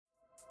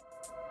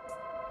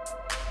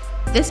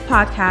This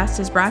podcast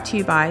is brought to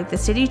you by The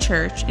City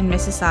Church in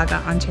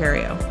Mississauga,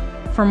 Ontario.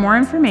 For more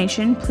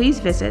information,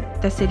 please visit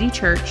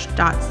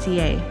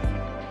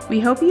thecitychurch.ca. We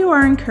hope you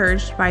are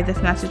encouraged by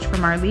this message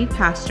from our lead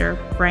pastor,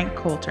 Frank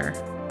Coulter.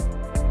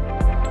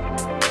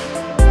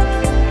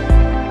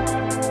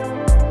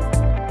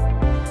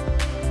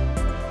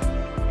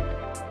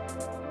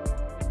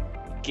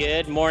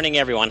 Good morning,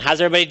 everyone. How's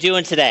everybody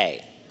doing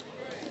today?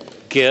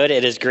 Good.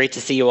 It is great to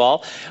see you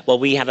all. Well,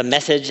 we have a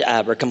message.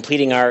 We're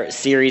completing our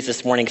series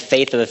this morning,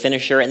 Faith of the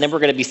Finisher, and then we're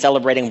going to be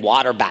celebrating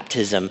water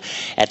baptism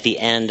at the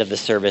end of the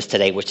service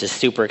today, which is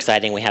super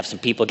exciting. We have some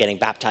people getting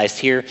baptized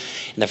here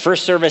in the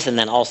first service and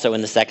then also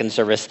in the second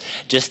service,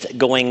 just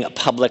going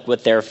public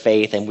with their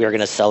faith, and we're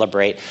going to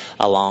celebrate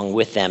along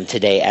with them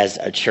today as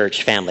a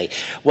church family.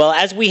 Well,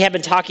 as we have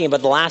been talking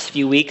about the last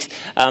few weeks,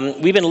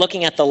 we've been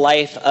looking at the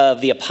life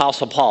of the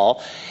Apostle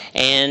Paul,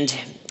 and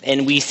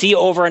we see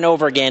over and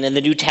over again in the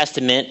New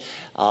Testament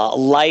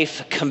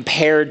life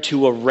compared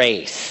to a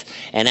race.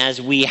 And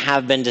as we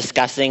have been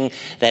discussing,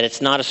 that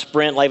it's not a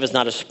sprint, life is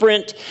not a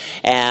sprint,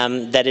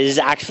 that it is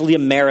actually a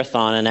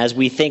marathon. And as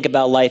we think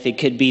about life, it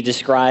could be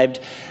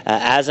described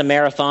as a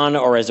marathon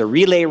or as a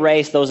relay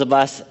race. Those of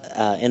us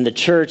in the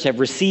church have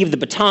received the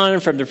baton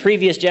from the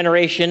previous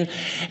generation,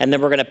 and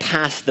then we're going to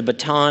pass the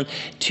baton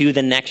to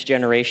the next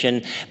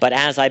generation. But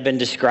as I've been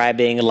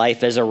describing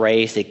life as a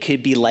race, it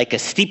could be like a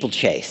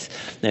steeplechase.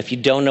 Now, if you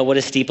don't know what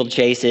a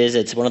steeplechase is,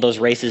 it's one of those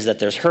races that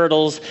there's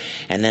hurdles,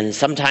 and then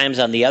sometimes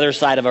on the other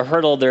side of a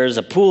hurdle, there's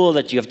a pool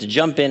that you have to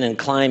jump in and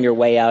climb your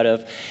way out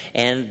of.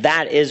 And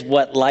that is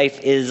what life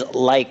is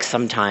like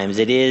sometimes.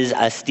 It is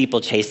a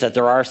steeplechase, that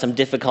there are some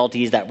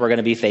difficulties that we're going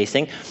to be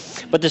facing.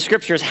 But the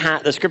scripture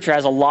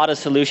has a lot of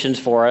solutions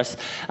for us,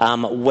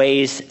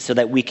 ways so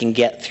that we can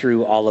get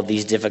through all of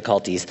these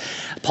difficulties.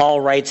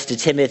 Paul writes to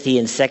Timothy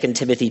in 2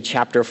 Timothy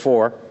chapter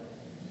 4,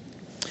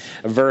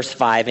 verse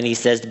 5, and he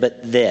says,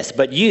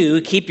 But you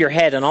keep your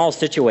head in all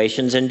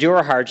situations,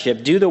 endure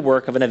hardship, do the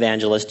work of an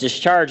evangelist,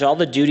 discharge all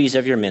the duties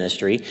of your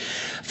ministry,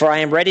 for I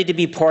am ready to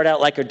be poured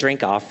out like a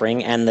drink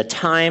offering, and the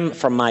time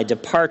for my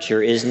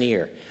departure is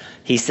near.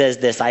 He says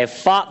this, I have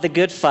fought the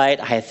good fight,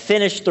 I have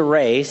finished the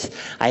race,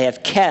 I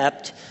have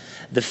kept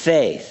the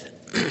faith.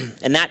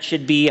 And that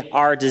should be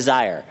our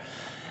desire.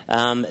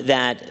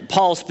 That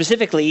Paul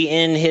specifically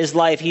in his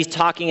life, he's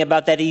talking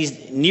about that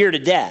he's near to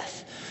death.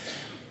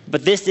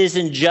 But this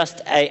isn't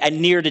just a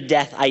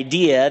near-to-death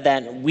idea,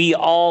 that we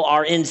all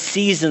are in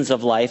seasons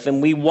of life,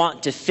 and we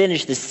want to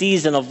finish the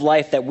season of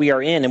life that we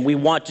are in, and we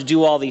want to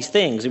do all these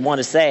things. We want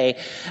to say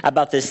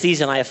about this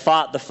season, I have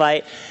fought the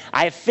fight,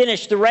 I have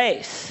finished the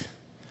race.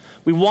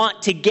 We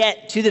want to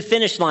get to the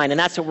finish line, and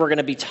that's what we're going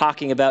to be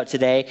talking about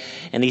today.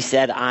 And he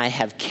said, I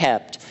have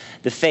kept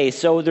the faith.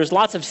 So there's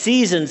lots of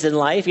seasons in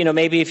life. You know,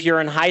 maybe if you're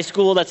in high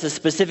school, that's a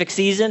specific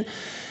season.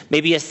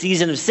 Maybe a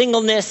season of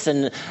singleness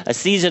and a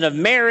season of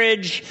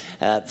marriage,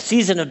 a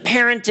season of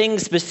parenting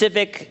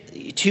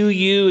specific to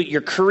you.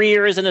 Your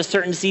career is in a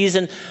certain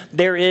season.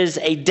 There is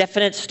a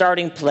definite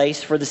starting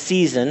place for the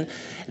season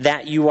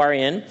that you are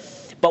in.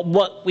 But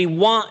what we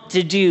want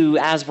to do,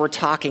 as we're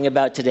talking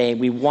about today,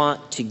 we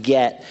want to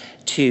get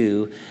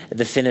to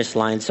the finish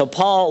line. So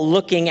Paul,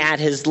 looking at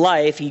his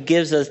life, he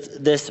gives us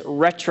this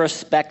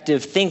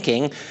retrospective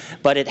thinking,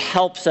 but it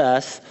helps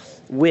us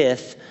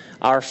with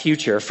our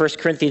future. 1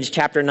 Corinthians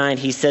chapter 9,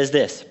 he says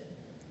this,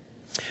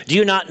 Do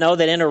you not know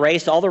that in a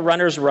race all the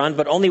runners run,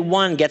 but only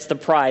one gets the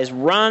prize?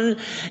 Run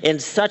in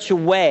such a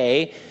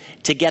way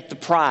to get the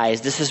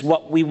prize. This is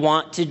what we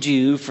want to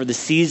do for the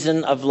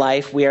season of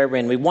life we are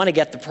in. We want to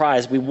get the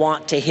prize. We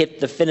want to hit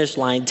the finish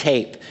line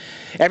tape.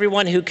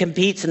 Everyone who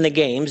competes in the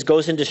games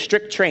goes into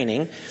strict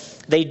training.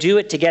 They do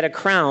it to get a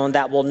crown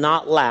that will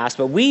not last,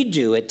 but we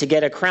do it to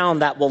get a crown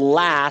that will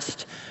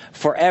last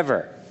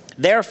forever.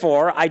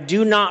 Therefore, I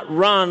do not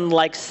run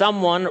like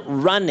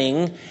someone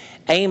running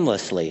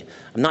aimlessly.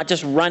 I'm not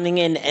just running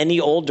in any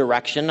old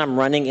direction. I'm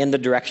running in the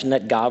direction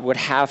that God would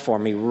have for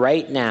me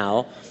right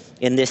now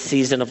in this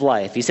season of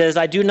life. He says,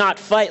 I do not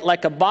fight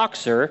like a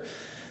boxer,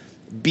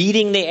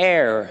 beating the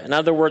air. In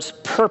other words,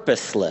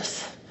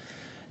 purposeless.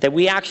 That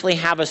we actually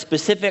have a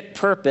specific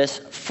purpose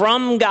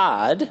from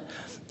God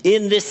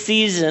in this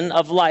season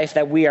of life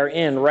that we are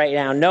in right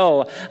now.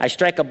 No, I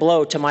strike a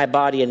blow to my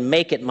body and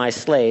make it my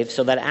slave,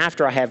 so that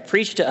after I have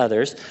preached to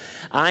others,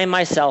 I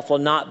myself will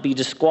not be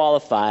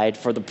disqualified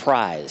for the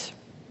prize.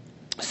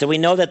 So we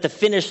know that the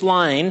finish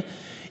line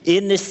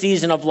in this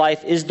season of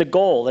life is the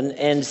goal.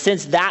 And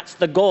since that's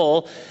the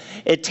goal,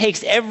 it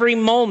takes every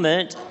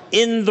moment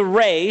in the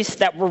race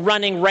that we're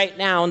running right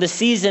now, in the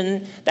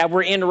season that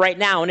we're in right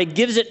now, and it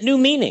gives it new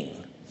meaning.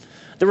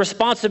 The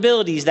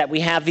responsibilities that we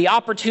have, the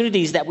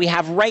opportunities that we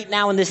have right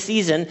now in this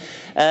season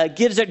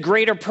gives it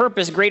greater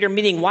purpose, greater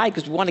meaning. Why?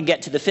 Because we want to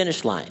get to the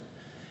finish line.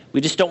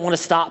 We just don't want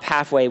to stop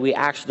halfway. We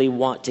actually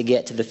want to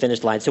get to the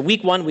finish line. So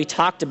week 1, we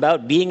talked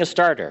about being a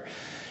starter.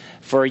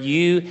 For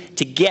you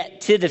to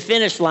get to the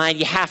finish line,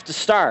 you have to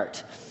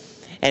start.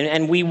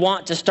 And we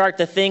want to start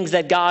the things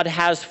that God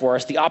has for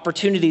us, the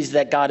opportunities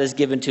that God has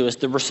given to us,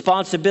 the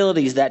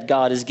responsibilities that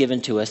God has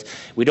given to us.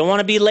 We don't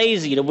want to be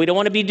lazy. We don't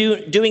want to be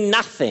doing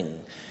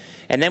nothing.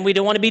 And then we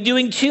don't want to be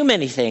doing too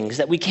many things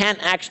that we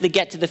can't actually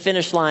get to the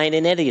finish line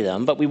in any of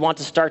them, but we want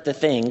to start the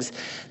things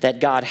that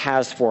God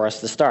has for us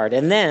to start.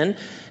 And then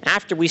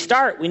after we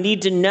start, we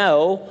need to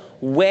know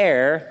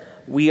where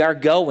we are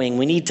going.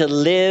 We need to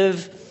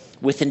live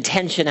with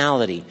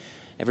intentionality.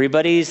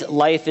 Everybody's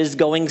life is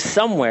going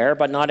somewhere,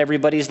 but not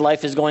everybody's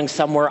life is going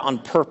somewhere on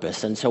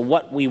purpose. And so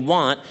what we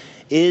want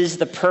is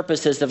the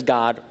purposes of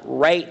God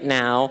right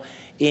now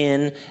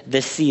in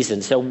this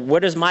season. So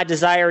what is my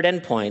desired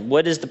endpoint?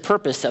 What is the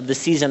purpose of the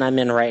season I'm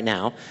in right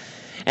now?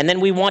 And then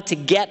we want to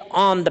get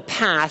on the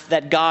path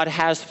that God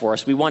has for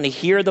us. We want to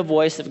hear the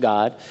voice of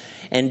God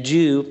and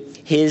do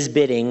his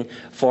bidding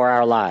for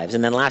our lives.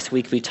 And then last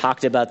week we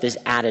talked about this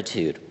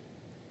attitude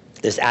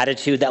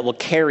that will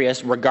carry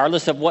us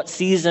regardless of what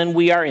season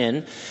we are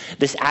in,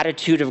 this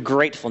attitude of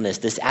gratefulness,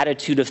 this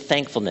attitude of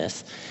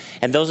thankfulness.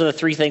 And those are the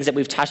three things that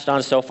we've touched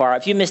on so far.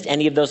 If you missed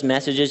any of those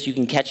messages, you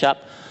can catch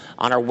up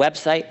on our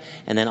website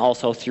and then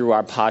also through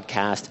our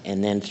podcast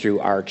and then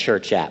through our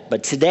church app.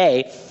 But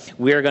today,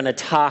 we're going to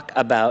talk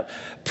about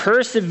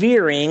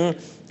persevering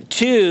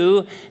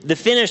to the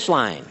finish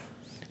line.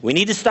 We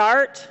need to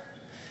start.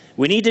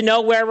 We need to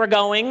know where we're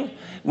going.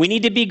 We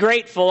need to be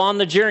grateful on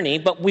the journey,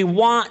 but we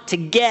want to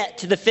get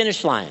to the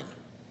finish line.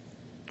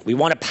 We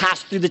want to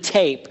pass through the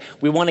tape.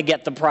 We want to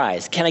get the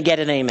prize. Can I get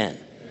an amen?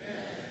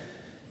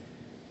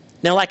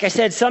 Now, like I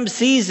said, some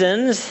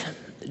seasons,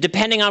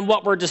 depending on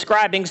what we're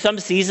describing, some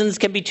seasons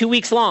can be 2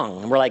 weeks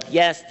long. And we're like,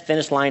 yes,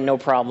 finish line, no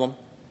problem.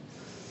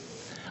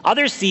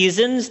 Other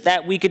seasons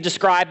that we could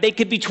describe, they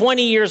could be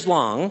 20 years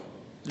long.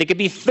 They could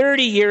be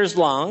 30 years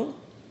long.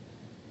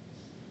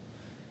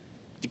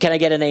 Can I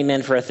get an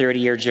amen for a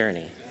 30-year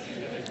journey?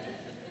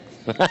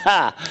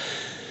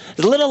 It's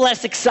a little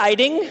less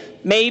exciting,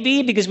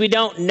 maybe, because we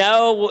don't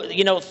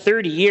know,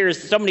 30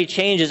 years, so many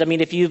changes. I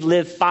mean, if you've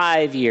lived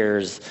 5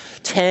 years,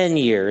 10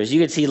 years, you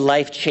can see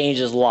life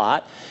changes a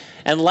lot.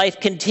 And life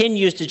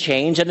continues to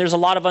change, and there's a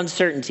lot of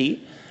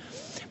uncertainty.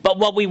 But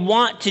what we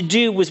want to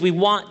do is we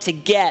want to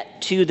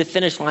get to the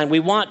finish line. We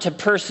want to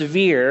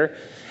persevere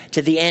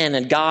to the end,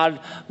 and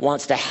God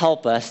wants to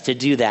help us to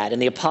do that.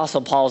 And the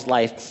Apostle Paul's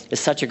life is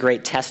such a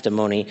great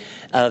testimony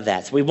of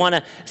that. So we want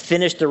to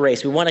finish the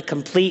race. We want to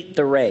complete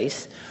the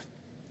race.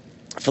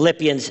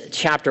 Philippians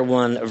chapter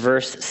 1,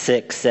 verse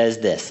 6 says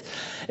this,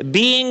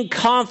 being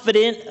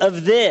confident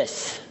of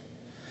this,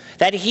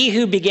 that he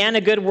who began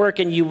a good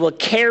work in you will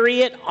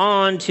carry it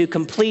on to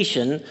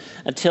completion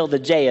until the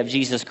day of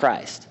Jesus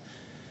Christ.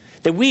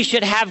 That we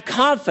should have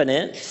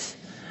confidence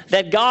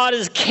that God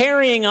is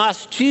carrying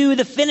us to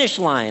the finish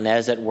line,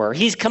 as it were.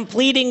 He's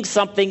completing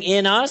something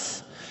in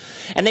us,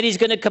 and that he's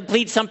going to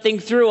complete something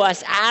through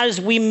us as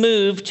we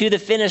move to the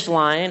finish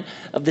line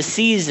of the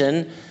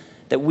season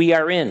that we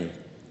are in.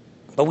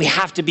 But we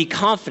have to be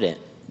confident.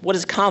 What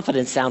does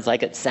confidence sound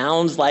like? It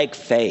sounds like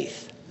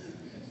faith.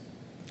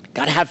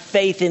 Got to have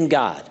faith in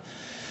God.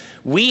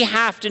 We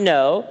have to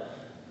know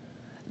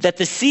that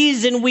the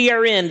season we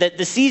are in, that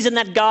the season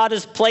that God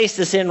has placed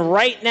us in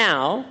right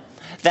now,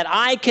 that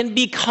I can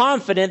be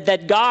confident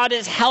that God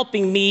is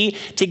helping me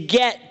to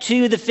get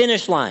to the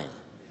finish line.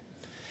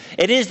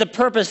 It is the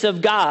purpose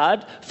of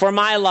God for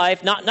my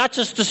life, not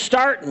just to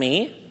start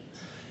me,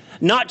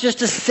 not just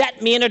to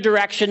set me in a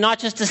direction, not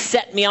just to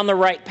set me on the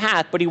right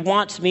path, but he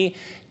wants me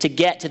to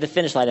get to the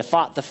finish line. I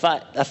fought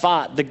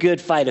the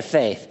good fight of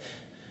faith.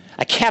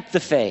 I kept the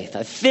faith.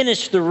 I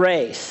finished the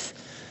race.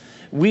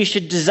 We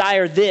should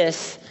desire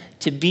this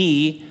to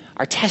be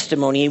our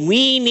testimony.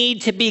 We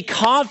need to be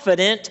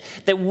confident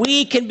that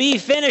we can be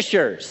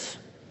finishers.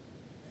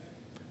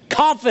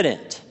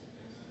 Confident.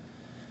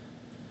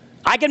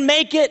 I can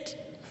make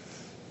it.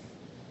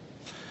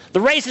 The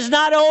race is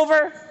not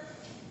over.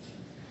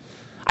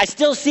 I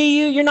still see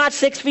you. You're not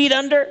 6 feet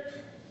under.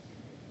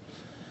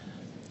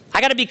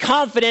 I got to be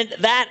confident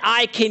that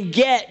I can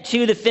get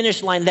to the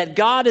finish line, that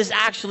God is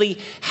actually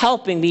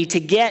helping me to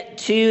get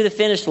to the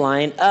finish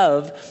line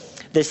of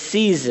the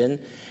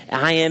season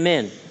I am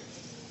in.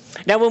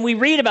 Now, when we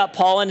read about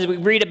Paul, and we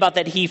read about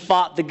that he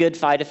fought the good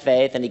fight of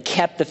faith, and he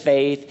kept the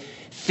faith,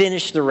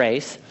 finished the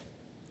race,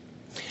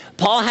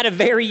 Paul had a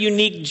very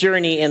unique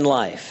journey in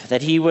life.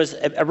 That he was,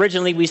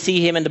 originally we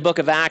see him in the book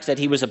of Acts, that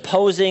he was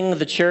opposing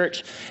the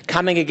church,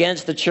 coming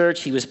against the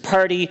church. He was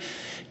party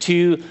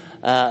to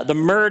the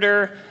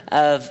murder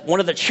of one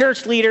of the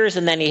church leaders,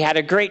 and then he had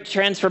a great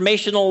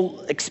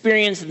transformational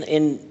experience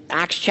in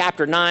Acts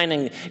chapter 9,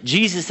 and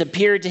Jesus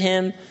appeared to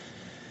him.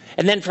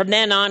 And then from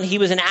then on, he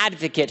was an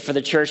advocate for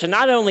the church. And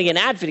not only an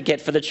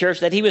advocate for the church,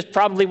 that he was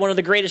probably one of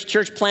the greatest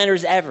church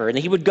planters ever. And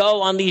he would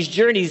go on these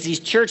journeys, these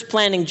church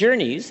planting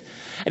journeys,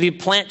 and he'd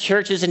plant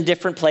churches in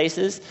different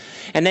places.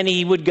 And then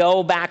he would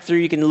go back through,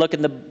 you can look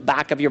in the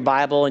back of your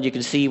Bible, and you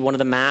can see one of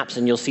the maps,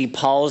 and you'll see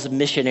Paul's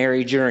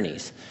missionary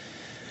journeys.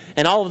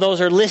 And all of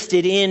those are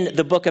listed in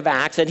the book of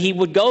Acts. And he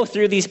would go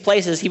through these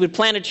places. He would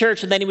plant a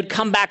church, and then he would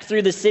come back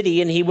through the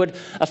city, and he would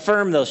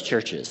affirm those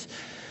churches.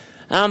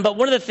 But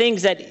one of the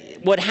things that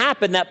would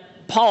happen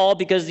that Paul,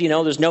 because,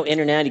 there's no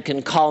internet, he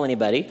couldn't call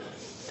anybody.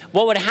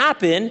 What would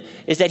happen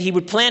is that he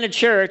would plant a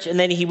church, and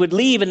then he would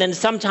leave, and then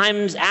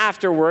sometimes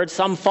afterwards,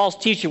 some false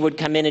teacher would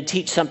come in and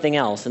teach something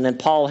else. And then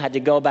Paul had to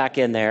go back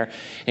in there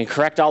and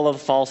correct all of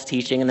the false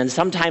teaching. And then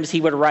sometimes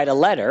he would write a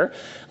letter,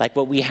 like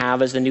what we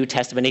have as the New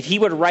Testament. He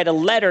would write a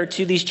letter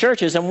to these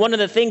churches, and one of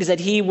the things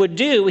that he would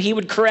do, he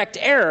would correct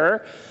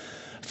error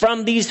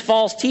from these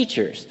false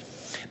teachers.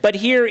 But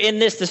here in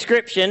this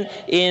description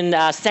in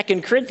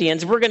 2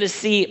 Corinthians, we're going to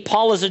see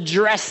Paul is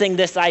addressing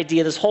this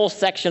idea, this whole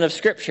section of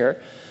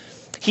Scripture.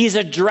 He's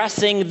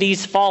addressing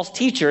these false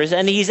teachers,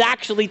 and he's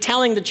actually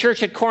telling the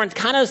church at Corinth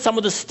kind of some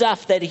of the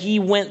stuff that he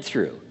went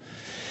through.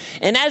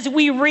 And as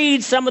we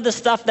read some of the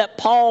stuff that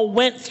Paul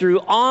went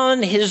through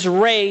on his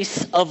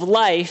race of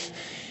life,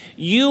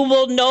 you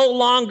will no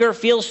longer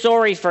feel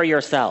sorry for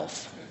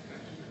yourself.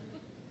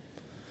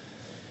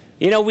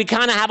 We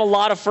kind of have a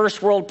lot of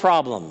first world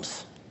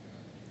problems,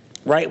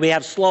 right? We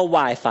have slow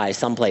Wi-Fi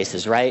some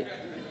places, right?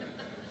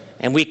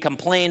 And we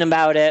complain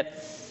about it.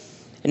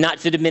 And not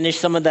to diminish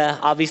some of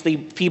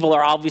people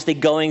are obviously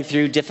going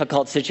through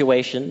difficult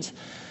situations.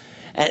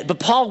 But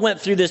Paul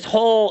went through this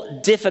whole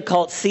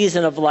difficult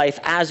season of life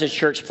as a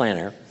church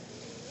planner.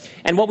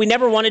 And what we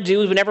never want to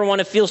do is we never want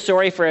to feel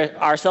sorry for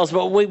ourselves.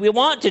 But what we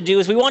want to do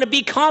is we want to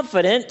be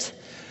confident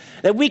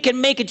that we can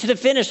make it to the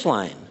finish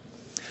line.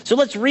 So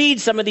let's read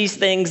some of these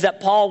things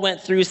that Paul went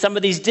through, some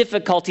of these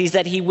difficulties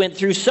that he went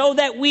through, so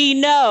that we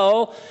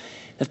know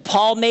if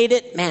Paul made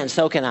it, man,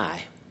 so can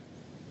I.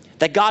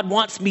 That God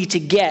wants me to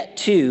get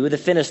to the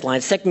finish line.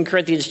 2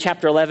 Corinthians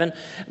chapter 11,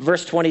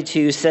 verse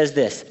 22 says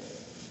this.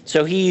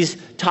 So he's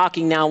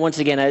talking now once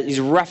again, he's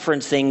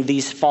referencing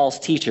these false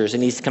teachers,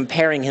 and he's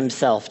comparing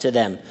himself to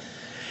them.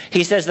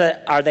 He says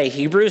that, are they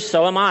Hebrews?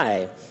 So am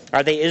I.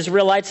 Are they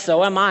Israelites?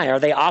 So am I. Are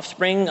they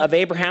offspring of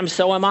Abraham?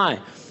 So am I.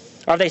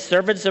 Are they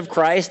servants of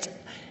Christ?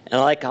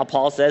 And I like how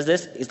Paul says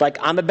this. He's like,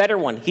 I'm a better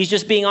one. He's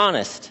just being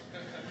honest.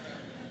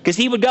 Because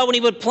he would go and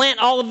he would plant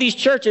all of these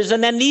churches,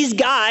 and then these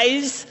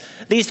guys,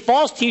 these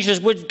false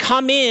teachers, would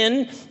come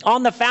in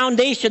on the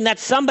foundation that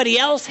somebody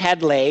else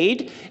had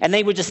laid, and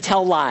they would just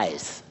tell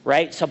lies,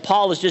 right? So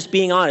Paul is just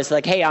being honest,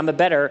 like, hey, I'm a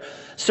better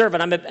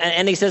servant.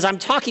 And he says, I'm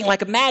talking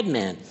like a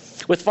madman,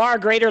 with far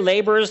greater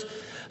labors,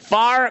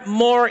 far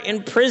more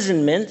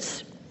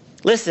imprisonments,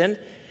 listen,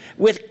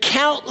 with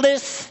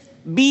countless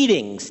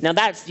beatings. Now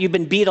you've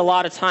been beat a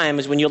lot of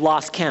times when you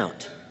lost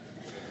count.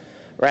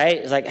 Right?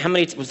 It's like, how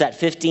many, was that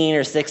 15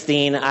 or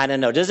 16? I don't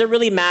know. Does it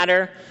really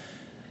matter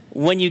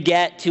when you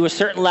get to a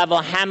certain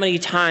level how many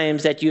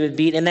times that you have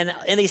beat?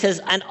 And he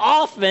says, and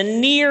often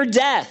near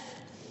death.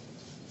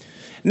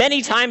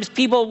 Many times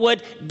people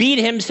would beat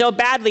him so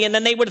badly, and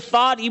then they would have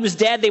thought he was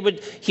dead.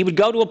 He would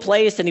go to a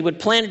place and he would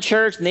plant a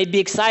church, and they'd be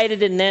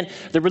excited, and then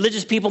the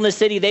religious people in the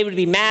city, they would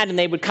be mad, and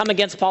they would come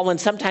against Paul,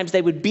 and sometimes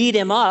they would beat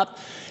him up,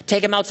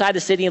 take him outside the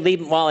city and leave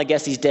him. Well, I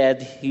guess he's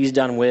dead. He's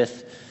done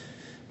with.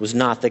 Was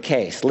not the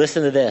case.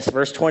 Listen to this,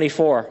 verse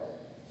 24.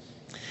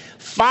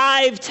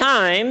 5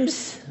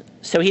 times,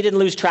 so he didn't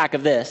lose track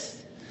of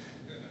this,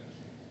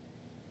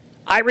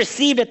 I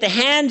received at the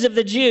hands of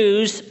the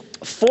Jews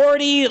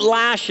 40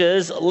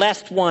 lashes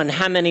less one.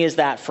 How many is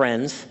that,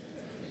 friends?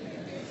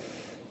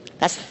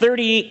 That's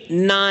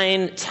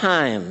 39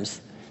 times.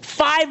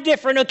 5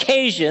 different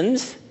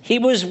occasions, he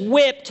was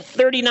whipped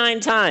 39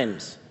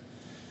 times.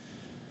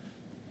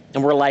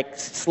 And we're like,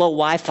 slow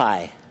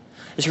Wi-Fi.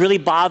 It's really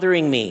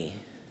bothering me.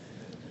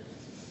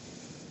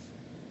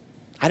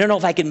 I don't know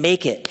if I can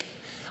make it.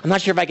 I'm not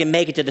sure if I can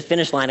make it to the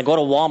finish line and go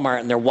to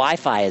Walmart and their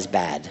Wi-Fi is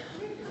bad.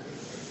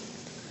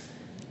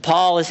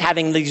 Paul is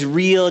having these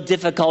real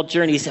difficult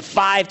journeys.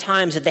 5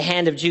 times at the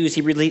hand of Jews, he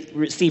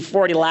received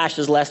 40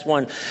 lashes less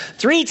one.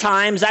 3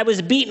 times I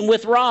was beaten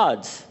with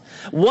rods.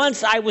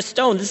 Once I was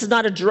stoned. This is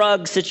not a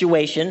drug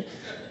situation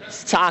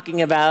it's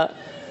talking about.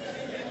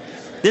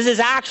 This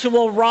is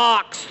actual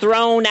rocks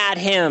thrown at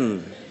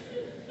him.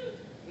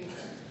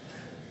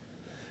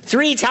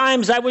 3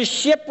 times I was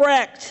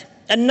shipwrecked.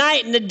 A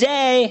night and a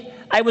day,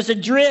 I was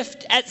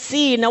adrift at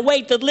sea. Now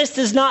wait, the list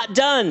is not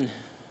done.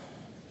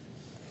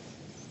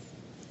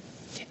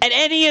 At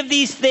any of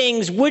these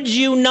things, would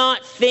you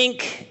not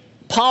think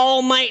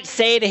Paul might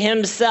say to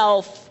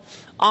himself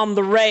on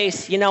the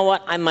race, you know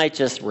what, I might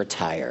just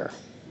retire.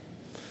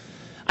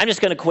 I'm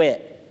just going to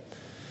quit.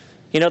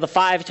 The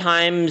 5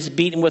 times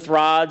beaten with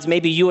rods,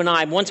 maybe you and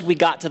I, once we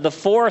got to the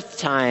 4th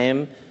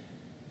time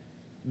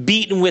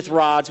beaten with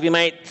rods, we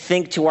might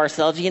think to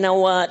ourselves, you know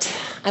what,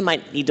 I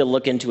might need to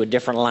look into a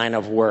different line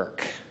of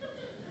work.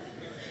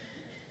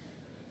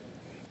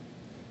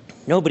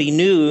 Nobody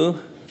knew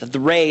that the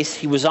race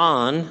he was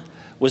on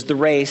was the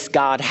race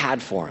God had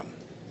for him.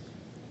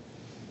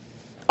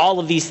 All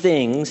of these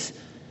things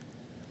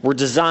were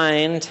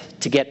designed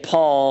to get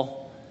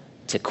Paul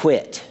to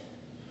quit.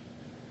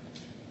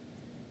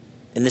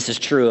 And this is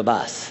true of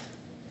us.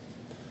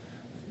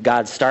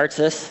 God starts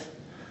us.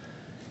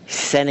 He's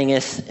sending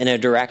us in a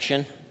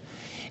direction,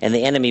 and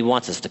the enemy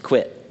wants us to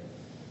quit.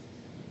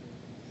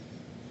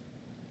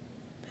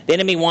 The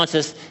enemy wants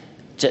us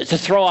to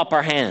throw up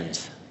our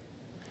hands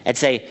and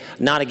say,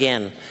 not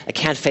again. I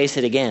can't face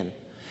it again.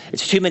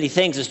 It's too many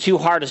things. It's too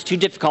hard. It's too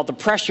difficult. The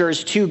pressure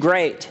is too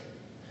great.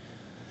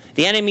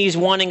 The enemy is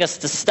wanting us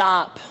to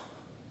stop.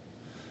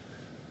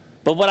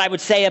 But what I would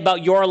say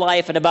about your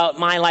life and about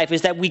my life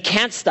is that we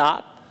can't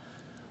stop.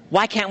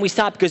 Why can't we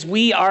stop? Because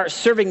we are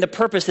serving the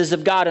purposes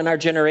of God in our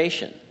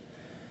generation.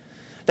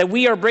 That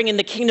we are bringing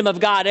the kingdom of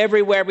God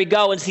everywhere we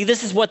go. And see,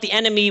 this is what the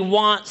enemy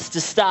wants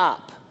to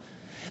stop.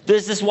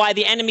 This is why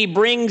the enemy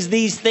brings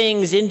these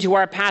things into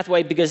our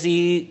pathway, because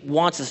he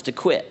wants us to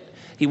quit.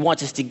 He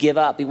wants us to give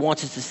up. He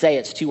wants us to say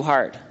it's too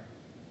hard.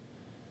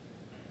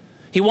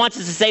 He wants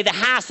us to say the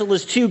hassle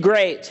is too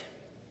great.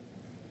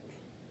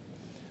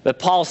 But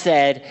Paul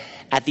said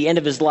at the end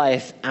of his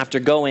life,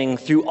 after going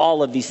through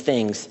all of these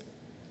things,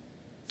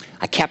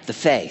 I kept the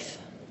faith.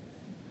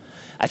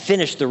 I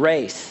finished the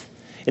race.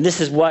 And this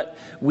is what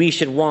we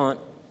should want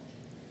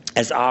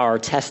as our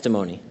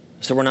testimony.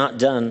 So we're not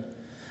done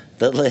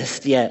the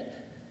list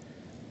yet.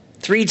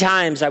 3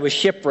 times I was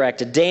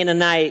shipwrecked. A day and a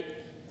night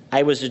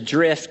I was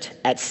adrift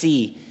at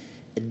sea.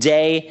 A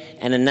day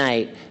and a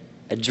night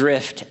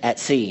adrift at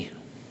sea.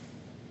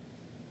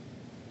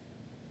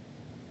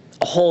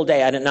 A whole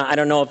day. I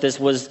don't know if this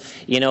was,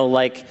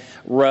 like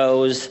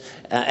Rose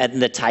at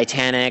the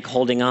Titanic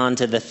holding on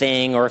to the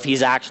thing, or if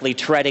he's actually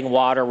treading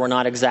water. We're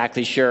not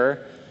exactly sure.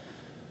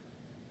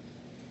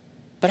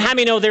 But how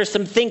many know there's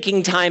some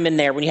thinking time in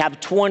there when you have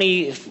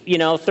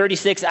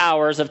 36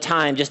 hours of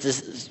time just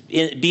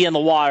to be in the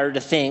water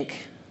to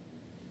think?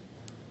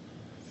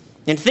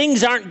 And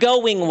things aren't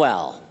going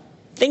well.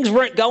 Things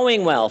weren't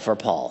going well for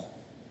Paul.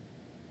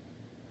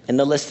 And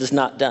the list is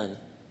not done.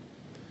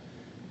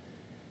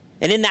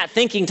 And in that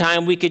thinking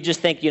time, we could just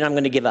think, I'm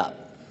going to give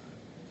up.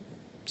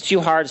 It's too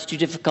hard. It's too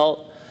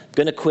difficult. I'm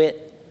going to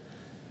quit.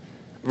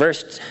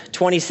 Verse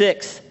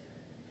 26.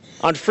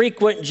 On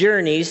frequent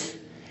journeys,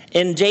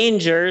 in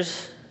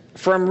dangers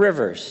from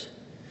rivers,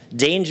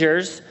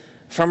 dangers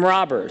from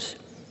robbers,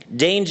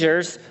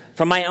 dangers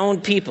from my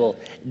own people,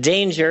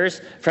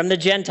 dangers from the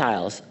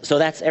Gentiles. So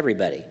that's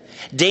everybody.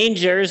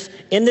 Dangers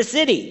in the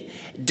city,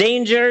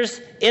 dangers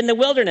in the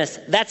wilderness.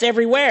 That's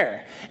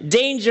everywhere.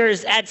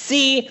 Dangers at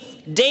sea,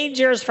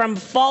 dangers from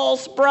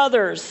false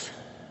brothers.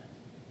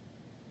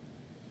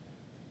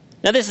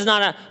 Now, this is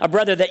not a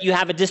brother that you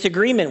have a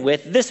disagreement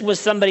with. This was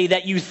somebody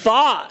that you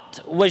thought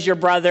was your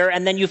brother,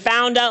 and then you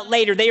found out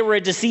later they were a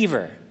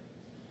deceiver.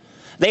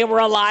 They were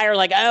a liar,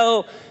 like,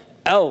 oh.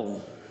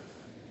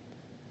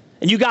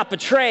 And you got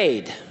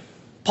betrayed.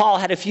 Paul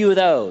had a few of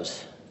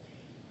those.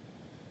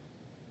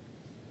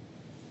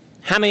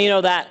 How many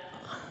know that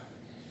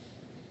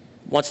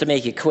wants to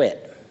make you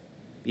quit?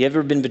 You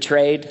ever been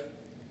betrayed?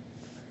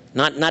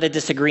 Not a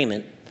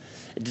disagreement.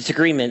 A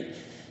disagreement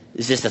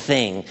is just a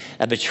thing.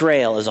 A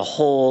betrayal is a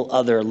whole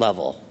other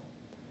level.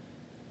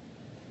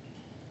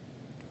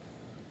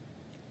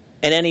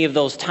 At any of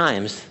those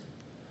times,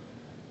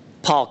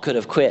 Paul could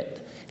have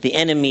quit. The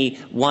enemy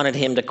wanted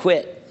him to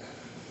quit.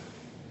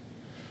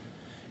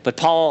 But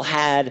Paul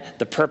had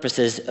the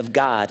purposes of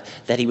God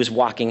that he was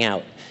walking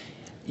out.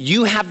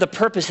 You have the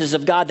purposes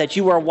of God that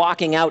you are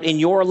walking out in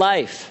your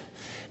life.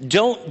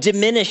 Don't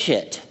diminish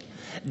it.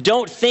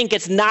 Don't think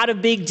it's not a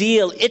big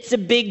deal. It's a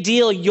big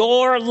deal.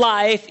 Your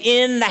life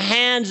in the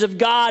hands of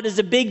God is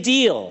a big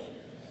deal.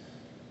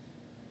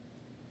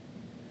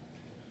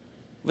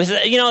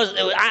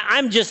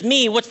 I'm just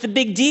me. What's the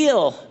big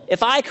deal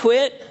if I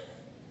quit?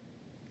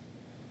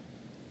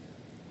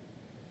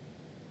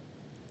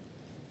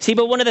 See,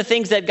 but one of the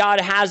things that God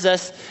has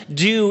us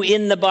do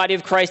in the body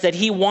of Christ, that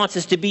he wants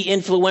us to be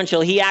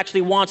influential. He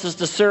actually wants us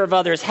to serve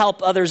others,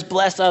 help others,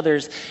 bless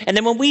others. And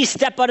then when we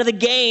step out of the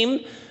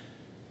game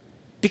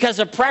because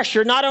of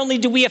pressure, not only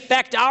do we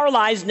affect our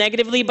lives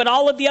negatively, but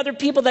all of the other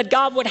people that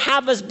God would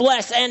have us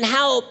bless and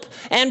help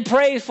and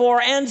pray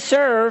for and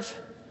serve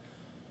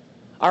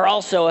are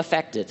also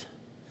affected.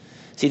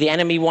 See, the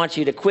enemy wants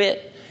you to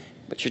quit,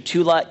 but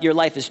your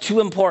life is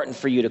too important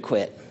for you to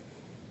quit.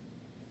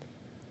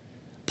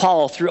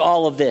 Paul, through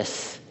all of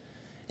this,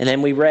 and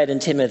then we read in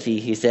Timothy,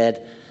 he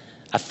said,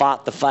 I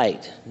fought the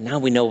fight. Now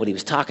we know what he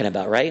was talking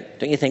about, right?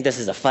 Don't you think this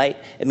is a fight?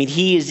 I mean,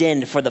 he is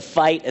in for the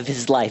fight of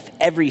his life.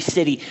 Every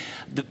city,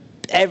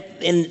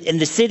 in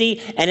the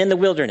city and in the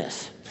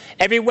wilderness.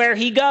 Everywhere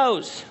he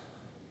goes.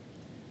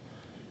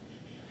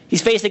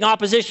 He's facing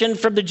opposition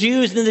from the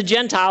Jews and the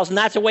Gentiles, and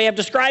that's a way of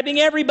describing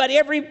everybody.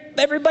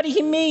 Everybody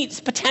he meets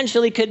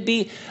potentially could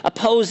be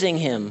opposing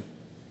him.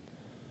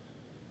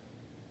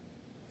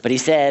 But he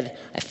said,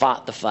 I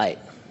fought the fight.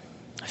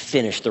 I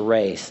finished the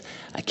race.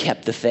 I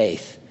kept the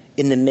faith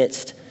in the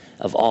midst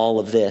of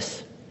all of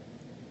this.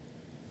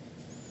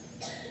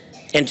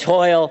 In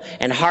toil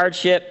and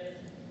hardship,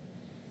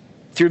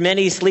 through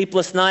many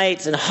sleepless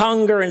nights and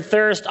hunger and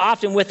thirst,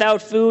 often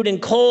without food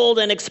and cold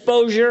and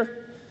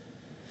exposure.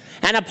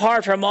 And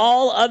apart from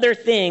all other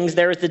things,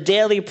 there is the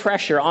daily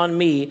pressure on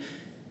me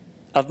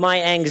of my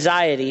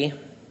anxiety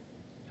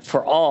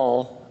for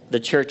all the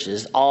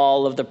churches,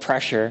 all of the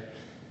pressure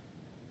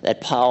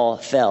that Paul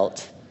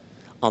felt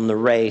on the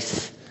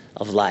race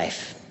of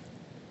life.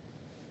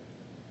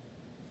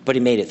 But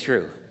he made it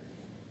through.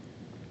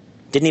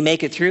 Didn't he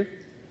make it through?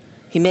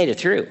 He made it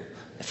through.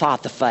 I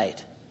fought the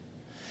fight.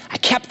 I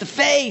kept the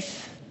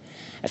faith.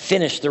 I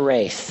finished the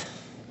race.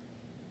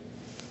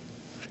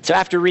 So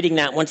after reading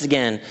that, once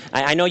again,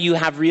 I know you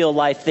have real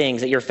life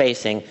things that you're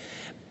facing,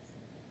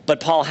 but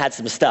Paul had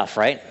some stuff,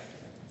 right?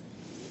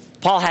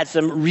 Paul had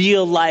some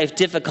real life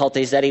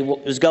difficulties that he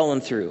was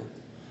going through.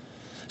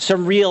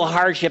 Some real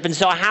hardship. And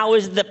so how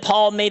is it that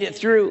Paul made it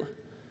through?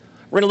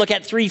 We're going to look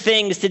at 3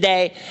 things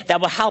today that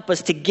will help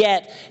us to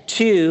get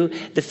to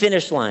the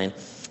finish line.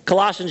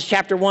 Colossians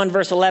chapter 1,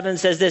 verse 11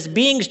 says this,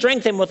 being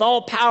strengthened with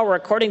all power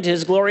according to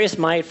his glorious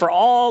might for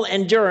all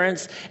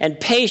endurance and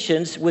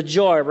patience with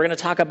joy. We're going to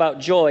talk about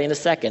joy in a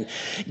second.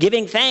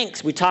 Giving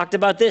thanks, we talked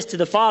about this, to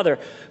the Father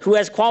who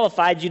has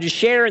qualified you to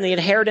share in the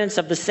inheritance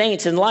of the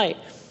saints in light.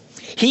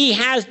 He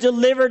has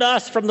delivered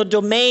us from the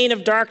domain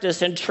of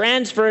darkness and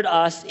transferred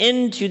us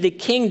into the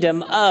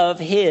kingdom of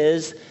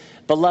his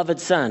beloved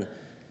Son.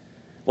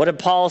 What did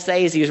Paul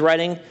say as he was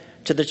writing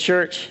to the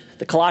church,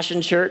 the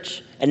Colossian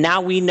church? And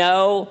now we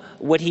know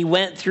what he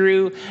went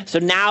through. So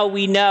now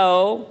we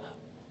know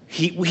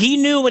he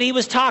knew what he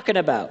was talking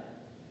about.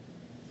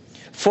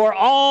 For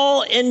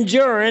all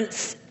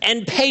endurance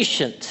and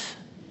patience.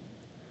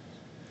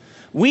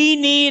 We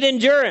need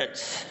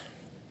endurance.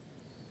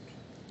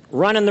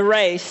 Running the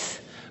race.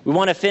 We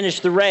want to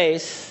finish the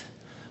race.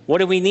 What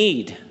do we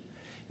need?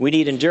 We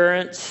need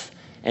endurance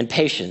and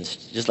patience.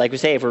 Just like we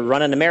say, if we're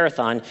running a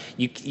marathon,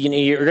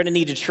 you're going to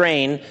need to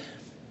train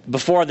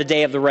before the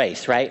day of the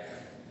race, right?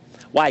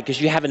 Why?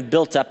 Because you haven't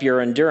built up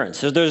your endurance.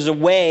 So there's a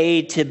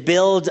way to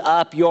build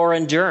up your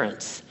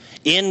endurance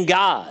in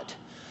God.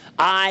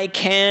 I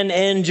can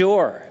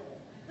endure.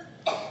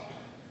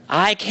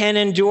 I can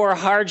endure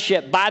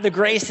hardship by the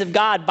grace of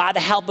God, by the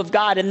help of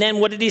God. And then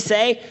what did he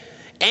say?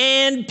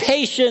 And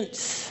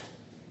patience.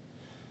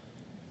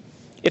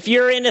 If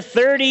you're in a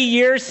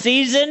 30-year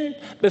season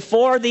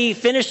before the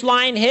finish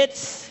line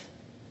hits,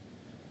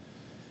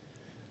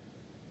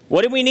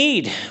 what do we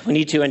need? We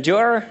need to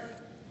endure,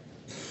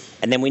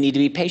 and then we need to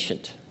be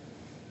patient.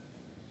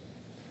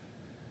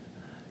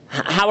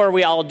 How are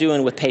we all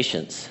doing with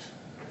patience?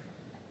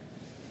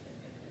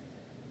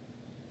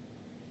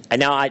 I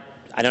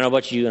don't know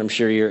about you, I'm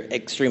sure you're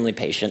extremely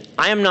patient.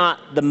 I am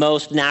not the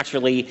most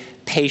naturally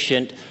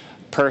patient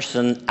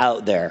person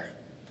out there.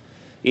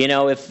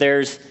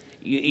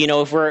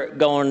 If we're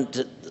going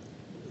to,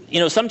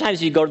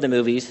 sometimes you go to the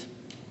movies.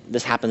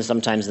 This happens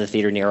sometimes in the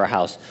theater near our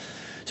house.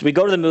 So we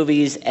go to the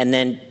movies, and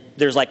then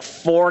there's like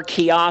 4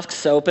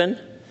 kiosks open,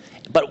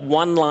 but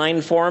 1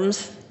 line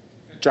forms.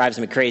 Drives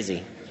me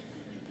crazy.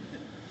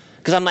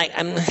 Because I'm like,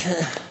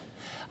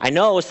 I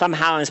know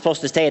somehow I'm supposed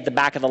to stay at the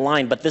back of the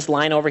line, but this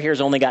line over here has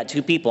only got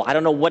 2 people. I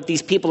don't know what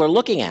these people are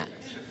looking at.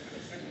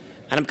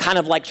 And I'm kind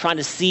of like trying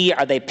to see,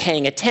 are they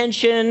paying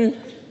attention?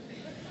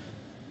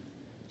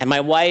 And my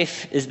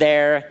wife is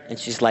there, and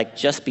she's like,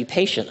 just be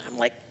patient. I'm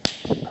like,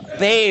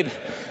 babe,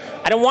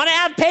 I don't want to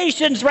have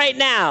patience right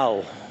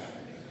now.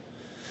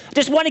 I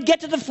just want to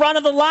get to the front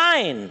of the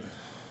line.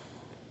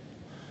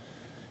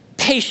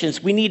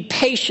 Patience. We need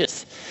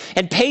patience.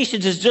 And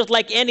patience is just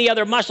like any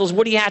other muscles.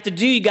 What do you have to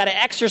do? You got to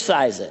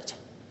exercise it.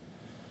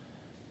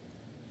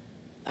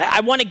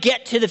 I want to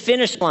get to the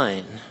finish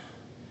line.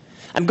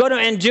 I'm going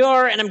to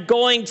endure, and I'm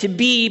going to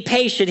be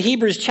patient.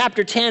 Hebrews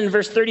chapter 10,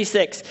 verse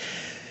 36.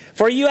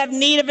 For you have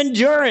need of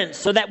endurance,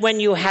 so that when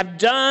you have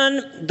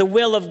done the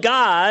will of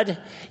God,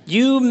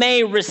 you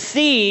may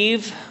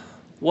receive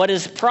what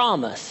is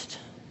promised.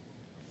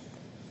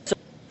 So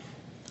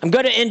I'm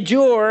going to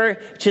endure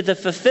to the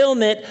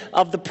fulfillment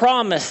of the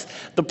promise.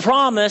 The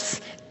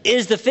promise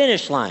is the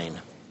finish line.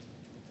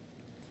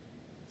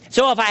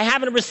 So if I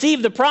haven't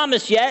received the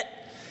promise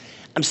yet,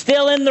 I'm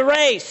still in the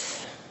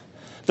race.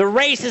 The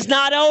race is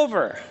not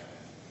over.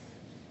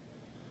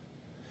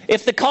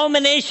 If the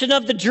culmination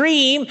of the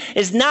dream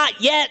is not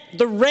yet,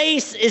 the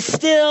race is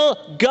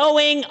still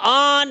going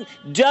on.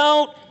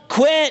 Don't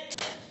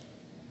quit.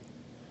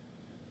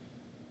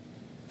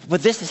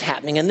 But this is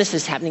happening, and this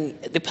is happening.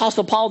 The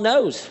Apostle Paul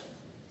knows.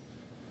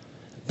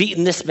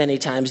 Beaten this many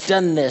times,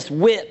 done this,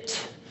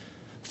 whipped,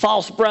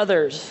 false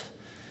brothers,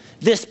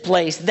 this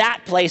place,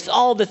 that place,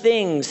 all the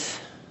things.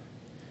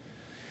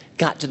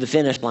 Got to the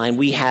finish line.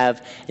 We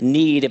have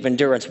need of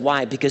endurance.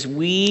 Why? Because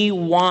we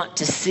want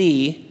to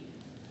see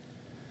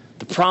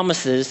the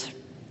promises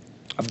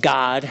of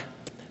God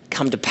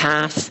come to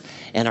pass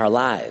in our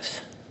lives.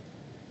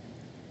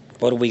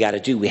 What do we got to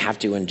do? We have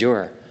to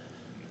endure.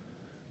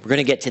 We're going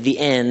to get to the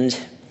end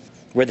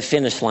where the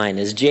finish line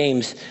is.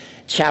 James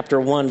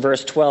chapter 1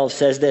 verse 12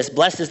 says this,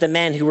 blessed is the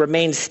man who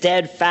remains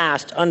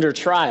steadfast under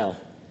trial.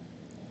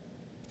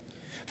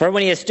 For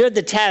when he has stood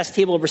the test,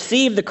 he will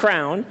receive the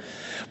crown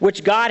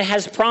which God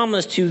has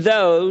promised to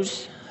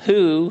those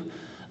who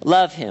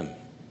love him.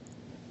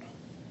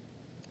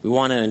 We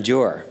want to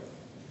endure.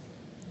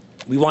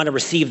 We want to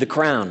receive the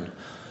crown.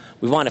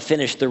 We want to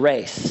finish the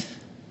race.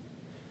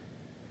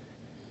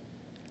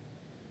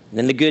 And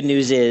then the good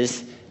news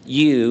is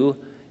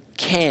you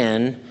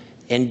can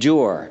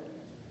endure.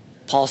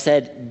 Paul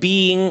said,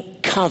 being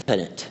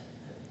confident.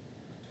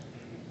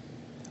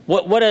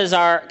 What is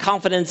our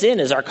confidence in?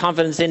 Is our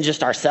confidence in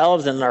just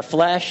ourselves and our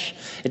flesh?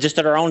 It's just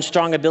in our own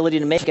strong ability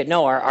to make it?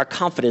 No, our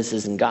confidence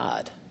is in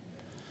God.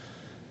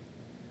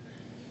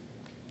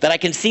 That I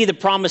can see the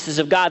promises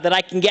of God, that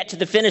I can get to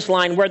the finish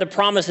line where the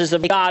promises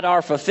of God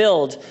are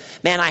fulfilled.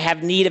 Man, I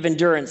have need of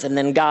endurance, and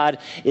then God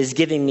is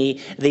giving me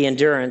the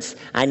endurance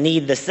I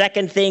need. The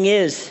second thing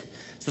is,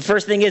 the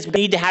first thing is we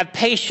need to have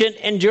patient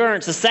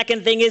endurance. The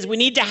second thing is we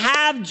need to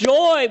have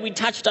joy. We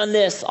touched on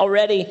this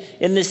already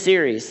in this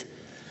series.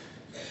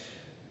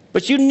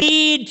 But you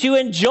need to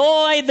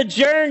enjoy the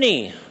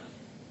journey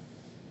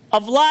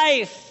of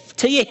life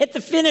till you hit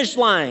the finish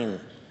line.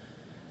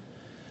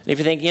 And if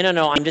you think,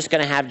 no, I'm just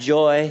going to have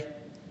joy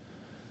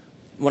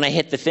when I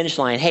hit the finish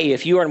line. Hey,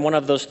 if you are in one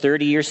of those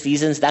 30-year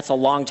seasons, that's a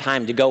long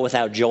time to go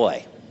without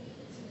joy.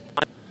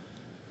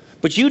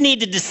 But you need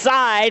to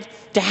decide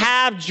to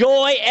have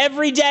joy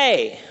every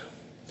day.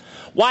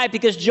 Why?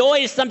 Because joy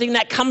is something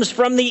that comes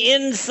from the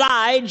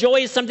inside.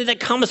 Joy is something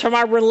that comes from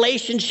our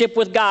relationship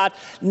with God,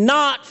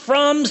 not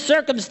from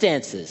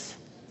circumstances.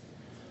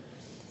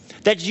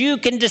 That you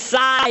can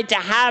decide to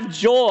have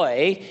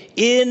joy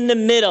in the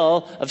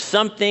middle of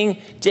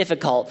something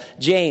difficult.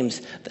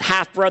 James, the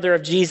half-brother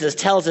of Jesus,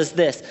 tells us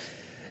this.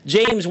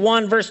 James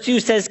 1 verse 2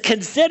 says,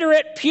 "Consider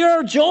it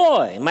pure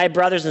joy, my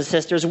brothers and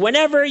sisters,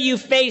 whenever you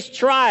face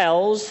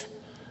trials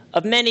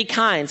of many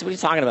kinds." What are you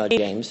talking about,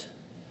 James?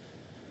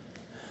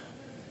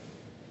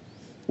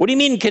 What do you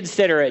mean,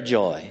 consider it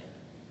joy?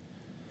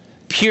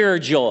 Pure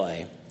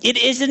joy. It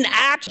isn't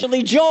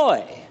actually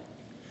joy.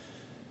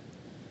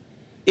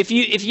 If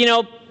you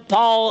know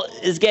Paul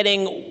is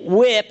getting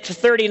whipped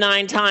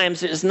 39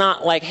 times, it's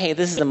not like, hey,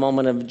 this is a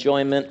moment of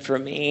enjoyment for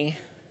me.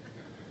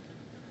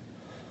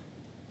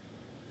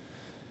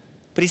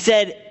 But he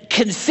said,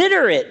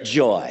 consider it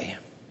joy.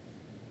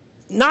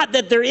 Not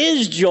that there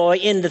is joy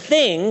in the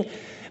thing,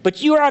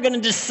 but you are going to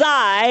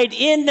decide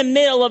in the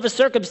middle of a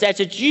circumstance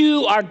that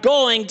you are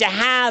going to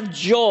have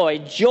joy.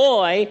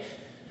 Joy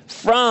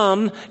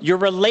from your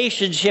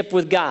relationship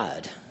with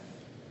God.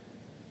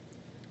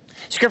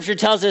 Scripture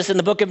tells us in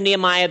the book of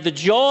Nehemiah, the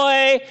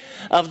joy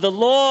of the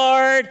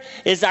Lord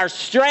is our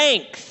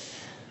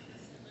strength.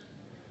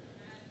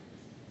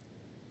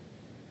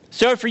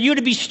 So for you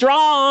to be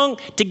strong,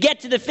 to get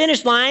to the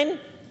finish line,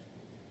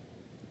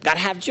 got to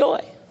have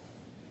joy.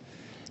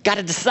 Got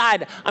to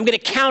decide, I'm going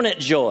to count it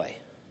joy.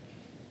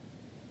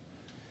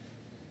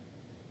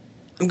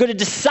 I'm going to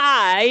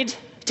decide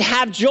to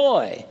have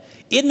joy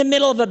in the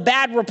middle of a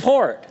bad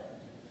report.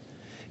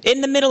 In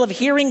the middle of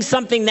hearing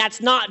something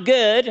that's not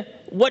good,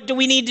 what do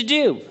we need to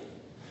do?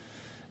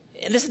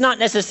 And this is not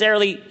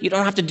necessarily, you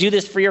don't have to do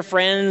this for your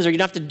friends, or you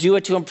don't have to do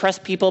it to impress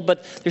people,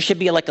 but there should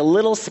be like a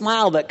little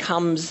smile that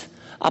comes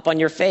up on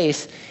your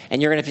face,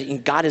 and you're going to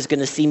think, God is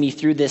going to see me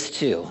through this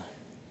too.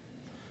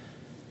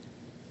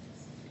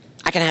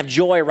 I can have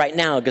joy right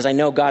now because I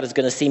know God is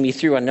going to see me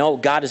through. I know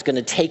God is going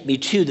to take me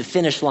to the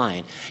finish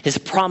line. His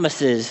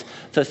promises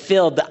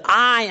fulfilled. But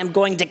I am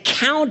going to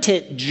count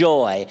it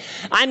joy.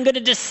 I'm going to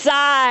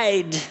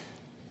decide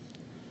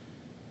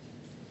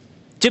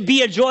to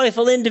be a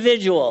joyful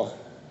individual.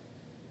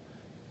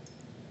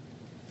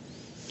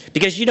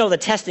 Because you know the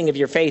testing of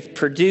your faith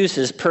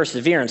produces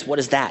perseverance. What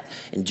is that?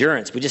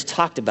 Endurance. We just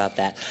talked about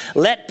that.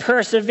 Let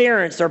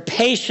perseverance or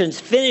patience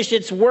finish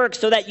its work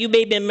so that you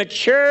may be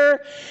mature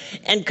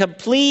and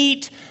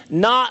complete,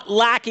 not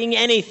lacking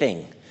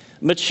anything.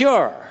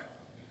 Mature.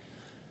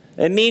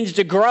 It means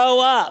to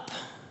grow up.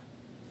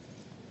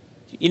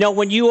 You know,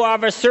 when you are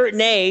of a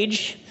certain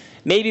age,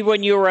 maybe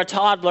when you were a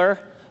toddler,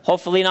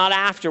 hopefully not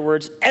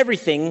afterwards,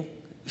 everything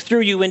threw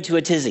you into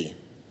a tizzy,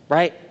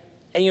 right?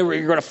 And you're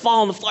going to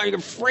fall on the floor, you're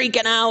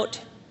freaking out.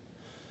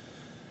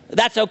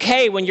 That's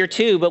okay when you're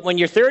 2, but when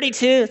you're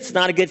 32, it's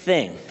not a good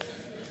thing.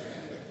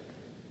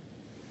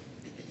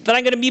 That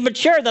I'm going to be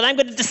mature, that I'm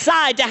going to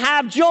decide to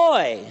have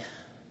joy.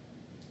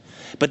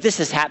 But this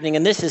is happening,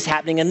 and this is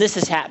happening, and this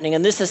is happening,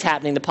 and this is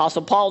happening. The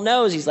Apostle Paul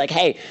knows. He's like,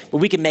 hey, well,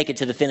 we can make it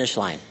to the finish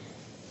line.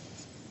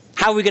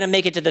 How are we going to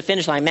make it to the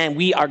finish line? Man,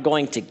 we are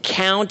going to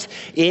count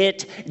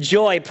it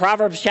joy.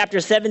 Proverbs chapter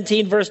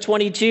 17, verse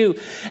 22.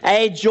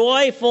 A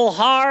joyful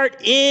heart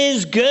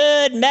is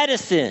good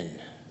medicine,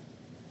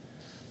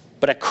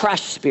 but a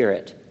crushed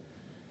spirit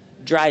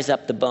dries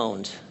up the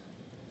bones.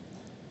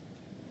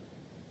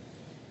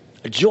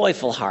 A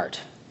joyful heart.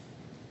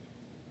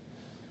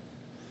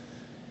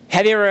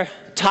 Have you ever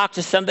talked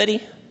to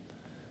somebody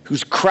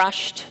who's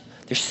crushed?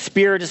 Their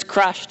spirit is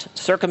crushed.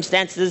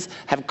 Circumstances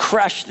have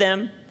crushed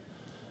them.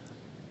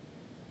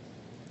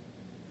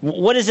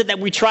 What is it that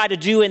we try to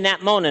do in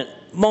that moment?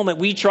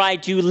 We try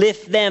to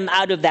lift them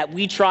out of that.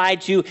 We try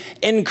to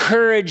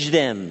encourage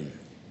them.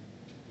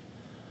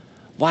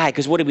 Why?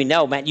 Because what do we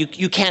know, man?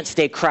 You can't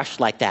stay crushed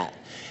like that.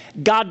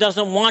 God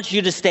doesn't want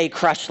you to stay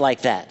crushed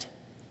like that.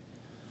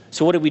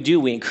 So what do?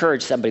 We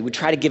encourage somebody. We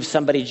try to give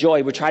somebody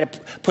joy. We try to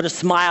put a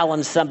smile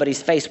on somebody's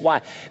face.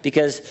 Why?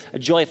 Because a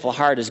joyful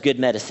heart is good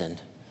medicine.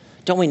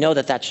 Don't we know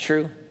that that's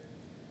true?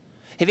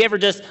 Have you ever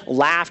just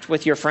laughed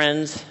with your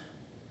friends?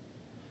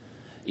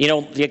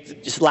 You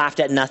just laughed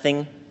at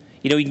nothing.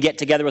 You can get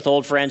together with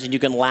old friends and you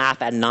can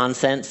laugh at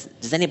nonsense.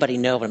 Does anybody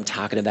know what I'm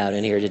talking about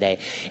in here today?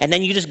 And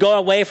then you just go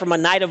away from a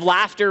night of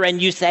laughter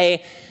and you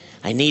say,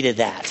 I needed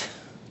that.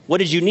 What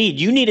did you need?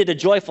 You needed a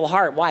joyful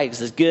heart. Why?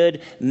 Because it's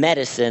good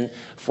medicine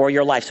for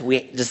your life. So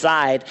we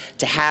decide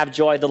to have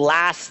joy. The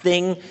last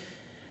thing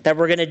that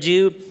we're going to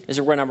do is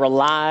we're going to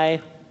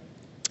rely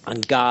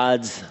on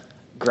God's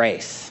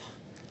grace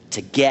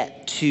to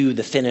get to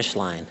the finish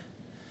line.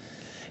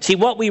 See,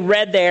 what we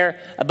read there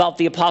about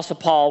the Apostle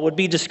Paul would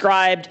be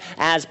described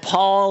as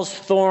Paul's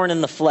thorn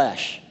in the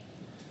flesh.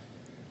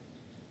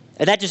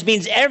 And that just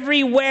means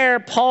everywhere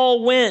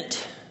Paul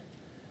went,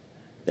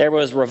 there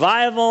was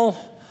revival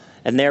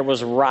and there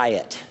was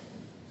riot.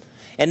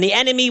 And the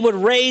enemy would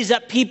raise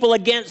up people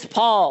against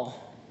Paul.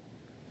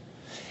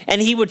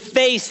 And he would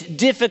face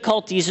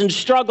difficulties and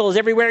struggles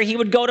everywhere he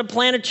would go to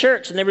plant a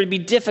church, and there would be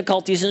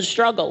difficulties and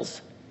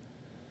struggles.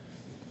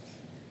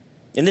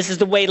 And this is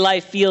the way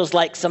life feels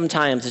like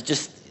sometimes. It's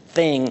just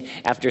thing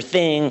after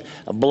thing,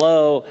 a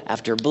blow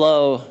after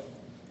blow.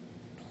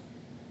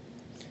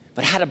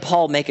 But how did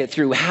Paul make it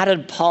through? How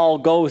did Paul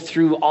go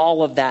through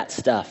all of that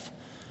stuff?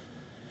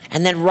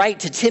 And then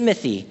write to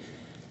Timothy,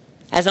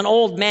 as an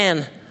old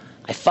man,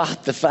 I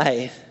fought the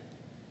fight,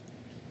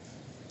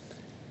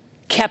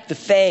 kept the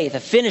faith, I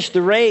finished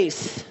the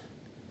race.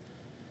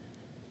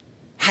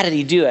 How did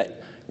he do it?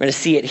 We're going to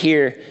see it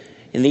here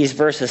in these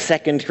verses,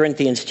 2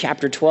 Corinthians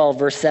chapter 12,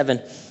 verse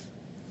 7.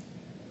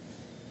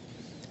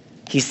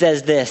 He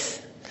says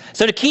this,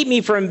 so to keep me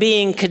from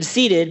being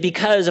conceited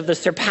because of the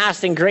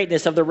surpassing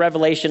greatness of the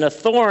revelation, a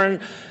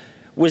thorn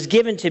was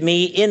given to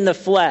me in the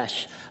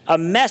flesh, a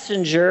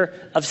messenger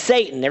of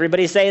Satan.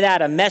 Everybody say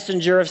that, a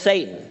messenger of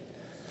Satan.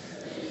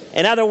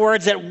 In other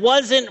words, it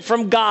wasn't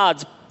from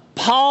God.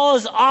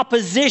 Paul's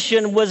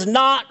opposition was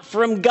not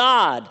from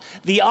God.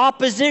 The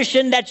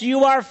opposition that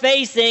you are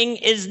facing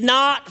is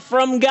not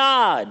from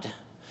God.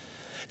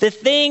 The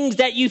things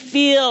that you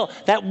feel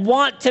that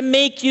want to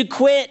make you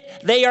quit,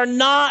 they are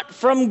not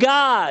from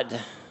God.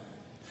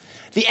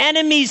 The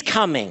enemy's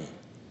coming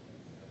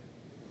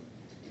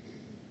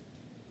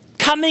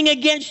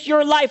against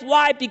your life.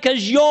 Why?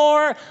 Because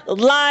your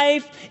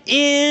life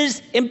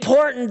is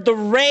important. The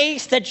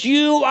race that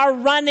you are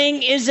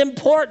running is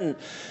important.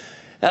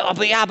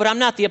 But I'm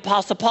not the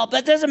Apostle Paul.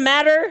 That doesn't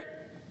matter.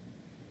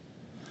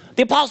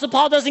 The Apostle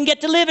Paul doesn't get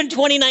to live in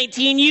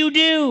 2019. You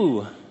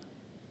do.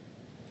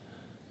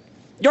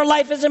 Your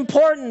life is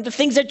important. The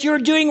things that you're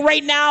doing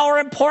right now are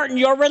important.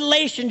 Your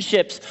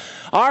relationships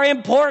are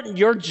important.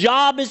 Your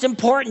job is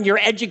important. Your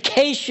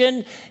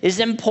education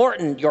is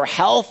important. Your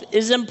health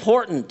is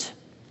important.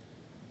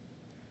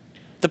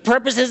 The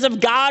purposes of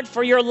God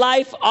for your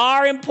life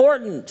are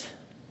important.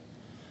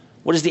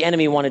 What does the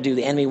enemy want to do?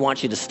 The enemy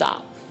wants you to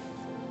stop.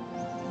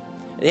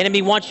 The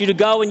enemy wants you to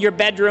go in your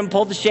bedroom,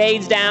 pull the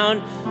shades down,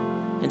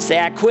 and say,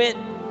 I quit.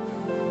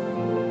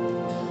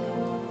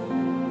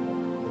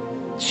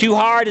 It's too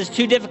hard, it's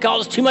too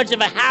difficult, it's too much of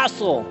a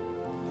hassle.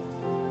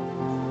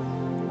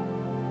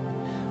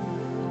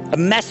 A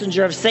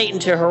messenger of Satan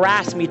to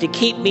harass me, to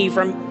keep me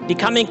from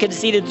becoming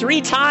conceited.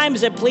 3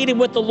 times I pleaded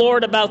with the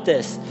Lord about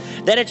this,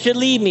 that it should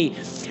leave me.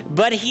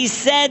 But he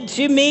said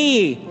to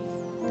me,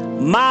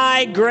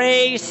 my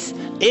grace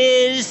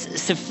is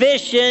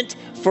sufficient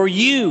for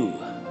you.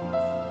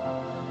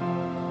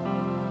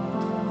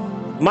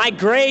 My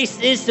grace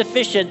is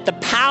sufficient. The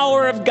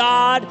power of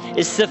God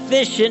is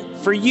sufficient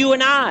for you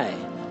and I.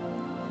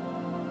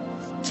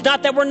 It's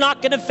not that we're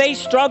not going to face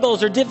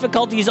struggles or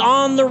difficulties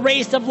on the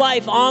race of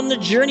life, on the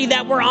journey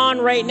that we're on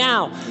right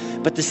now.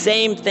 But the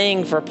same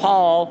thing for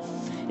Paul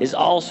is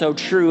also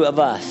true of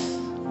us.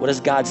 What does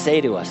God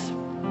say to us?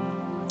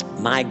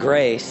 My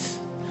grace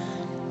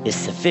is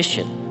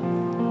sufficient.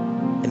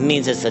 It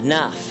means it's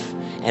enough.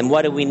 And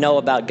what do we know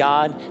about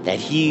God? That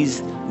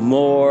he's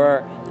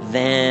more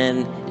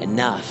than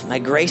enough. My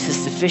grace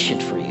is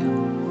sufficient for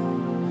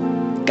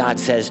you. God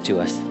says to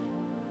us,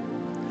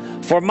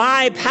 for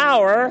my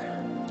power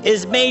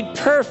is made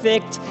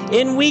perfect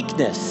in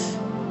weakness.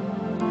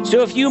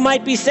 So if you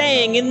might be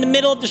saying in the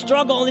middle of the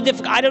struggle and the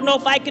difficult, I don't know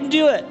if I can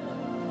do it.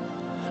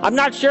 I'm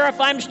not sure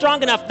if I'm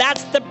strong enough.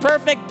 That's the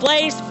perfect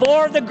place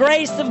for the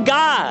grace of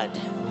God.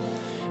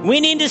 We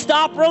need to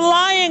stop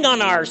relying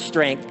on our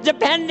strength,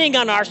 depending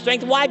on our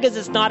strength. Why? Because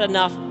it's not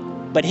enough.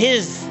 But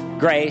his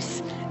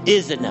grace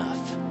is enough.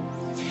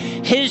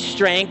 His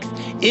strength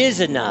is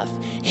enough.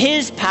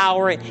 His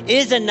power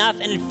is enough.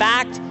 And in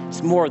fact,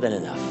 it's more than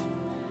enough.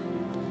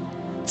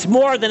 It's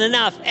more than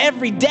enough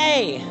every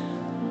day.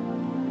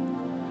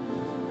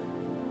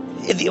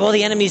 Well,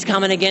 the enemy's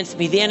coming against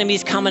me. The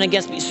enemy's coming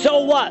against me. So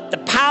what? The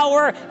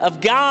power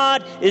of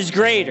God is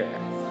greater.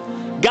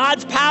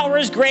 God's power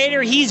is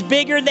greater. He's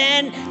bigger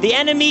than. The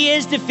enemy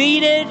is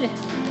defeated.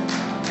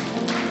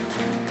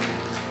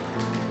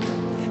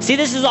 See,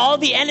 this is all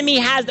the enemy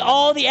has.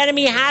 All the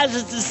enemy has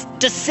is this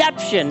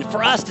deception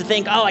for us to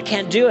think, oh, I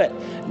can't do it.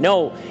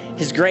 No,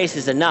 his grace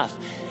is enough.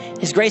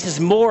 His grace is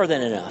more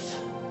than enough.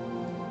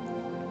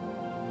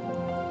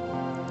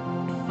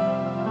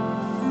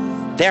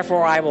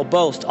 Therefore, I will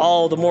boast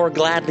all the more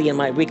gladly in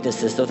my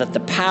weaknesses, so that the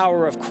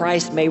power of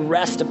Christ may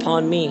rest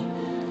upon me.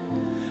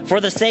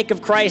 For the sake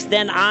of Christ,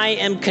 then, I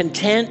am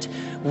content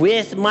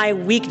with my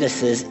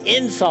weaknesses,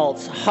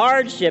 insults,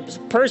 hardships,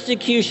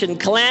 persecution,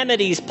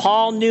 calamities.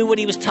 Paul knew what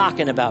he was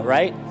talking about,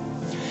 right?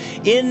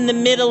 In the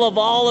middle of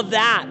all of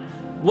that,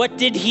 what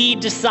did he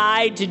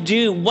decide to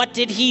do? What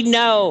did he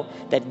know?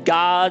 That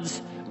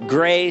God's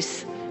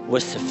grace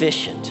was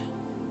sufficient.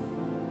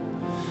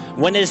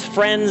 When his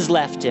friends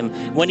left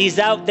him, when he's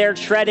out there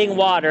treading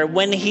water,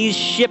 when he's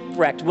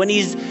shipwrecked, when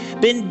he's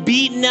been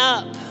beaten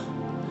up,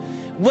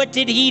 what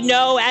did he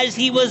know as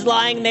he was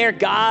lying there?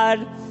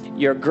 God,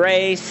 your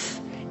grace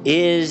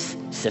is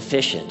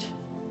sufficient.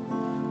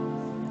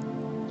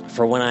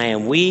 For when I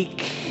am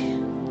weak,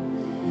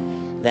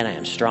 then I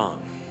am strong.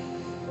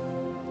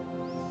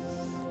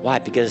 Why?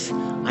 Because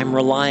I'm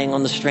relying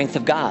on the strength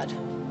of God.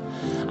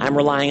 I'm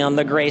relying on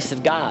the grace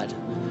of God.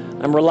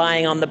 I'm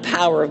relying on the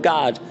power of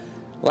God.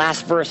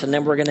 Last verse, and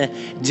then we're going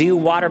to do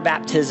water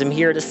baptism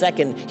here in a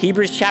second.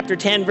 Hebrews chapter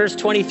 10, verse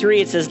 23,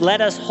 it says, let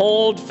us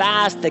hold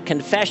fast the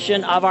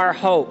confession of our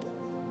hope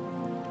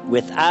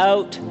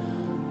without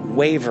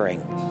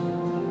wavering.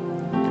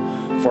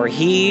 For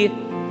he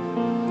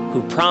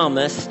who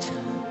promised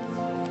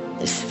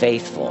is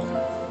faithful.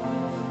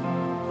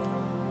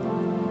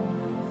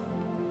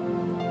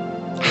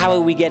 How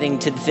are we getting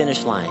to the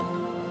finish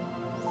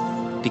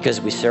line? Because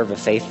we serve a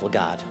faithful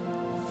God.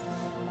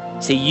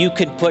 See, you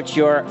could put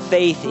your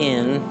faith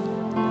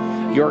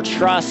in, your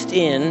trust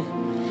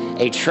in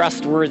a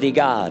trustworthy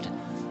God,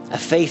 a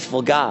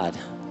faithful God.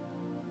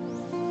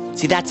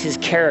 See, that's his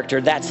character,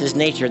 that's his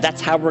nature.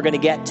 That's how we're going to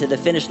get to the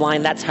finish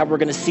line. That's how we're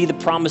going to see the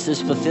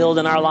promises fulfilled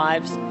in our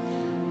lives.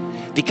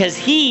 Because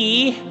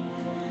he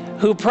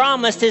who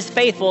promised is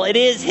faithful. It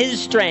is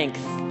his strength.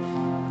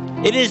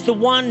 It is the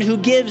one who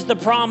gives the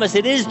promise.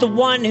 It is the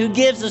one who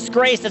gives us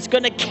grace that's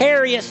going to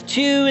carry us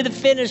to the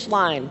finish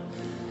line.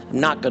 I'm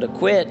not going to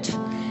quit.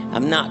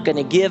 I'm not going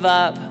to give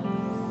up.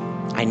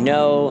 I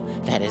know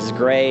that his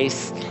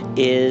grace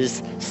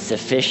is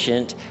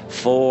sufficient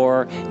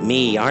for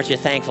me. Aren't you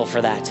thankful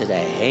for that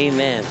today?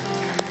 Amen.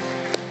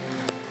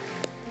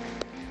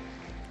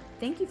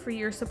 Thank you for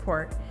your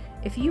support.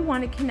 If you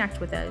want to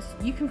connect with us,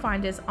 you can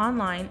find us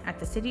online at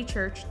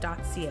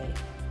thecitychurch.ca.